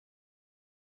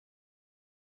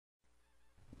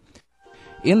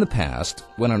In the past,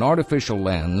 when an artificial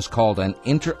lens called an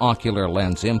intraocular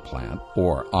lens implant,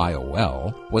 or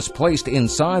IOL, was placed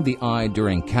inside the eye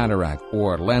during cataract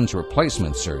or lens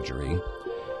replacement surgery,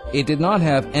 it did not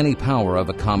have any power of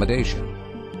accommodation.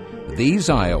 These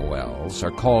IOLs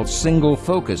are called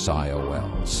single-focus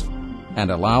IOLs and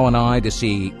allow an eye to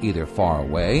see either far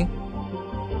away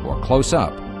or close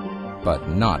up, but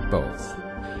not both.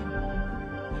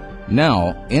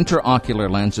 Now, intraocular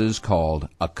lenses called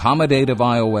accommodative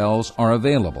IOLs are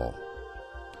available.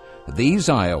 These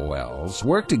IOLs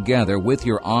work together with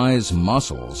your eye's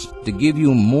muscles to give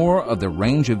you more of the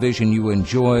range of vision you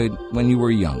enjoyed when you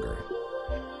were younger.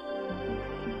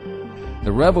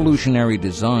 The revolutionary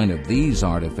design of these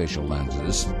artificial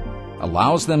lenses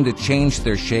allows them to change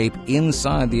their shape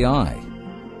inside the eye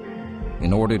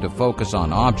in order to focus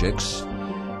on objects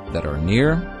that are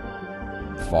near,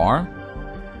 far,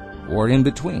 or in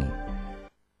between.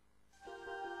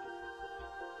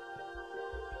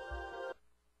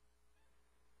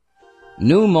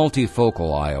 New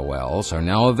multifocal IOLs are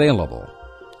now available,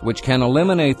 which can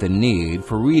eliminate the need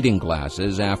for reading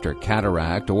glasses after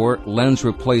cataract or lens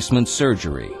replacement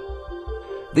surgery.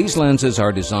 These lenses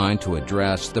are designed to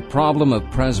address the problem of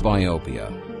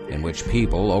presbyopia, in which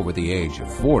people over the age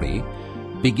of 40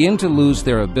 begin to lose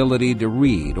their ability to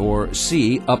read or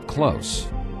see up close.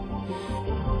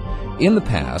 In the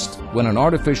past, when an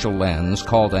artificial lens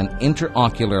called an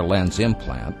intraocular lens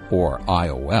implant, or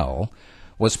IOL,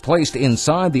 was placed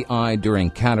inside the eye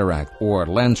during cataract or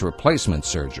lens replacement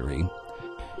surgery,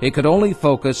 it could only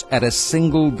focus at a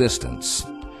single distance.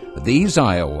 These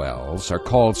IOLs are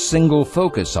called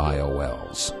single-focus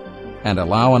IOLs and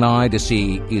allow an eye to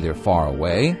see either far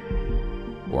away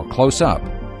or close up,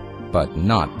 but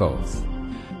not both.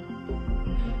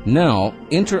 Now,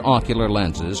 intraocular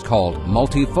lenses called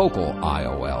multifocal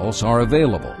IOLs are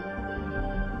available.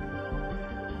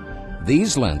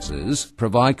 These lenses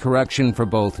provide correction for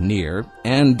both near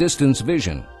and distance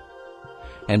vision,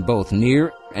 and both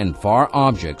near and far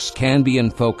objects can be in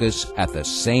focus at the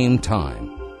same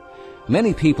time.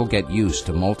 Many people get used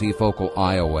to multifocal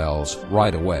IOLs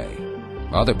right away.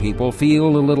 Other people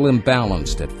feel a little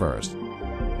imbalanced at first,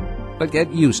 but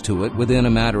get used to it within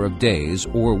a matter of days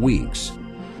or weeks.